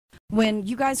when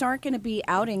you guys aren't going to be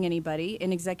outing anybody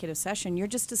in executive session. You're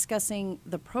just discussing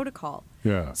the protocol.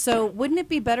 Yeah. So wouldn't it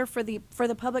be better for the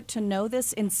public to know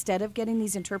this instead of getting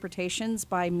these interpretations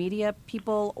by media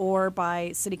people or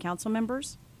by city council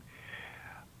members?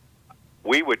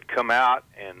 We would come out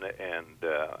and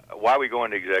while we go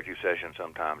into executive session,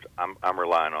 sometimes I'm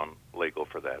relying on legal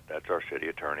for that. That's our city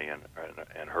attorney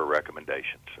and her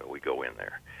recommendations. So we go in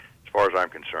there. As far as I'm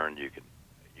concerned, you could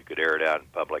air it out in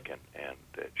public, and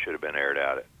it should have been aired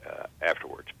out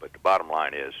afterwards. But the bottom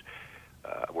line is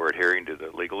we're adhering to the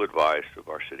legal advice of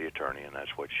our city attorney, and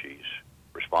that's what she's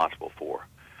responsible for.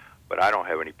 But I don't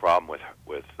have any problem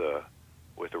with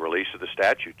the release of the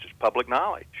statutes. It's public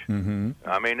knowledge. Mm-hmm.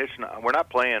 I mean, we're not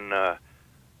playing,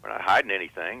 we're not hiding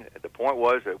anything. The point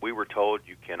was that we were told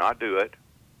you cannot do it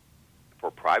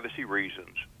for privacy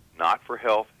reasons, not for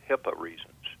health HIPAA reasons,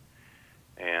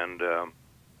 and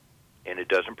it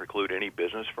doesn't preclude any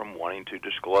business from wanting to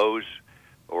disclose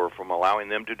or from allowing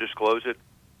them to disclose it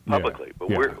publicly. Yeah. But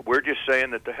Yeah. we're just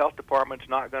saying that the health department's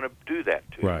not going to do that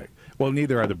to Right. Well,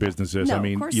 neither are the businesses. No, I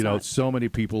mean, of course not. so many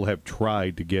people have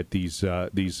tried to get these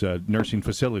nursing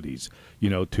facilities,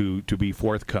 to be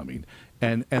forthcoming,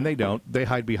 and they don't. They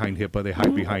hide behind HIPAA. They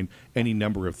hide behind any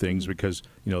number of things because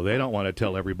they don't want to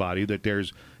tell everybody that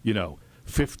there's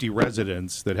 50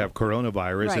 residents that have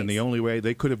coronavirus, Right. and the only way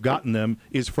they could have gotten them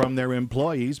is from their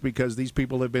employees because these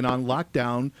people have been on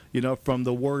lockdown, from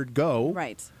the word go.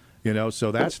 Right.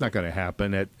 So that's not going to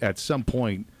happen at some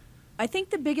point. I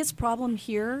think the biggest problem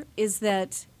here is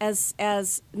that as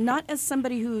not as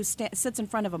somebody who sits in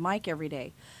front of a mic every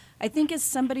day, I think as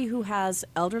somebody who has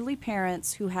elderly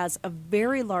parents, who has a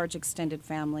very large extended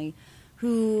family,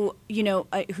 who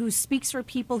speaks for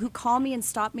people who call me and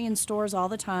stop me in stores all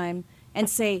the time and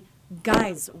say,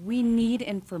 guys, we need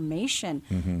information.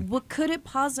 Mm-hmm. What could it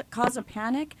cause a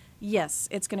panic? Yes,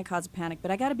 it's going to cause a panic.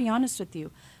 But I got to be honest with you.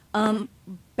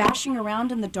 Bashing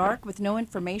around in the dark with no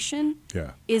information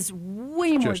is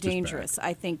way more Just as dangerous, bad.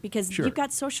 I think, because Sure. you've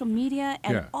got social media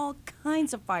and Yeah. all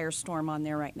kinds of firestorm on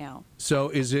there right now. So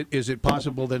is it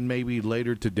possible then maybe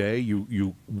later today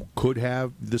you could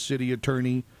have the city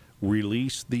attorney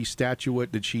release the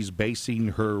statute that she's basing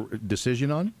her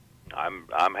decision on?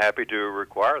 I'm happy to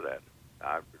require that.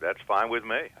 That's fine with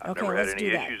me. I've Okay, never had let's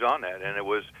any do that. issues on that, and it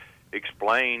was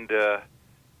explained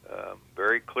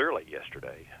very clearly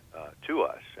yesterday to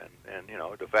us. And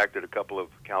the fact that a couple of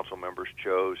council members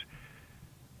chose,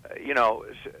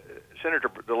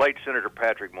 the late Senator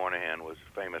Patrick Moynihan was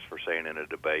famous for saying in a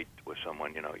debate with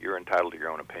someone, you're entitled to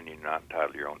your own opinion, you're not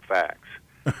entitled to your own facts.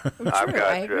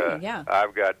 I agree, yeah.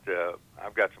 I've got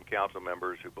some council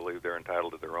members who believe they're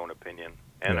entitled to their own opinion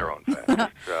and their own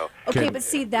facts. So Okay, but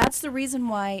see, that's the reason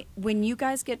why when you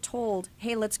guys get told,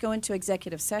 hey, let's go into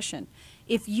executive session,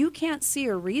 if you can't see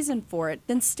a reason for it,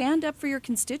 then stand up for your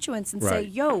constituents and say, Right.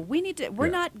 yo, we need to, we're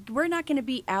not going to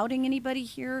be outing anybody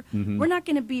here. Mm-hmm. We're not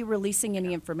going to be releasing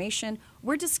any information.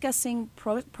 We're discussing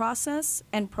process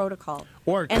and protocol.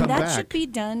 Or and come that back. should be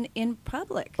done in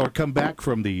public. Or come back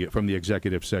from the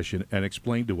executive session and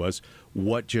explain to us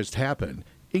what just happened.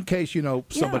 In case,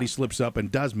 somebody slips up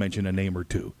and does mention a name or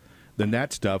two, then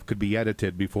that stuff could be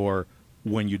edited before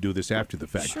when you do this after the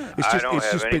fact. Sure. I don't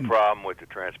have any problem with the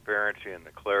transparency and the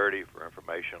clarity for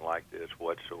information like this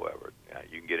whatsoever.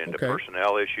 You can get into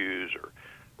personnel issues or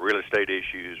real estate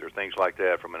issues or things like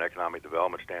that from an economic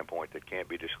development standpoint that can't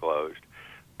be disclosed.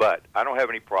 But I don't have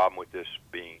any problem with this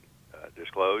being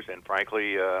disclosed. And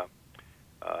frankly,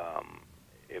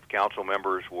 if council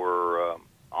members were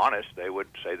honest, they would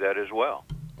say that as well.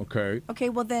 Okay. Okay,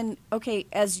 well then,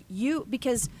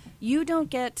 because you don't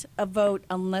get a vote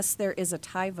unless there is a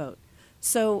tie vote.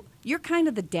 So you're kind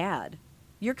of the dad.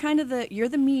 You're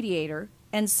the mediator.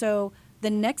 And so the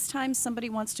next time somebody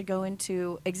wants to go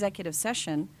into executive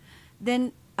session,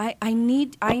 then I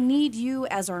need you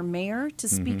as our mayor to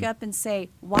speak up and say,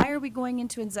 why are we going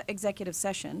into executive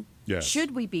session? Yes.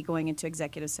 Should we be going into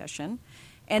executive session?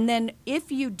 And then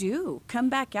if you do, come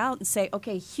back out and say,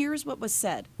 okay, here's what was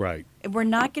said. Right. We're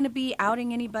not going to be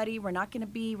outing anybody. We're not going to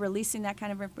be releasing that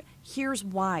kind of information. Here's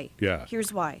why. Yeah.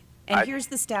 Here's why. And here's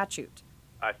the statute.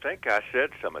 I think I said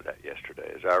some of that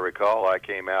yesterday. As I recall, I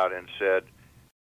came out and said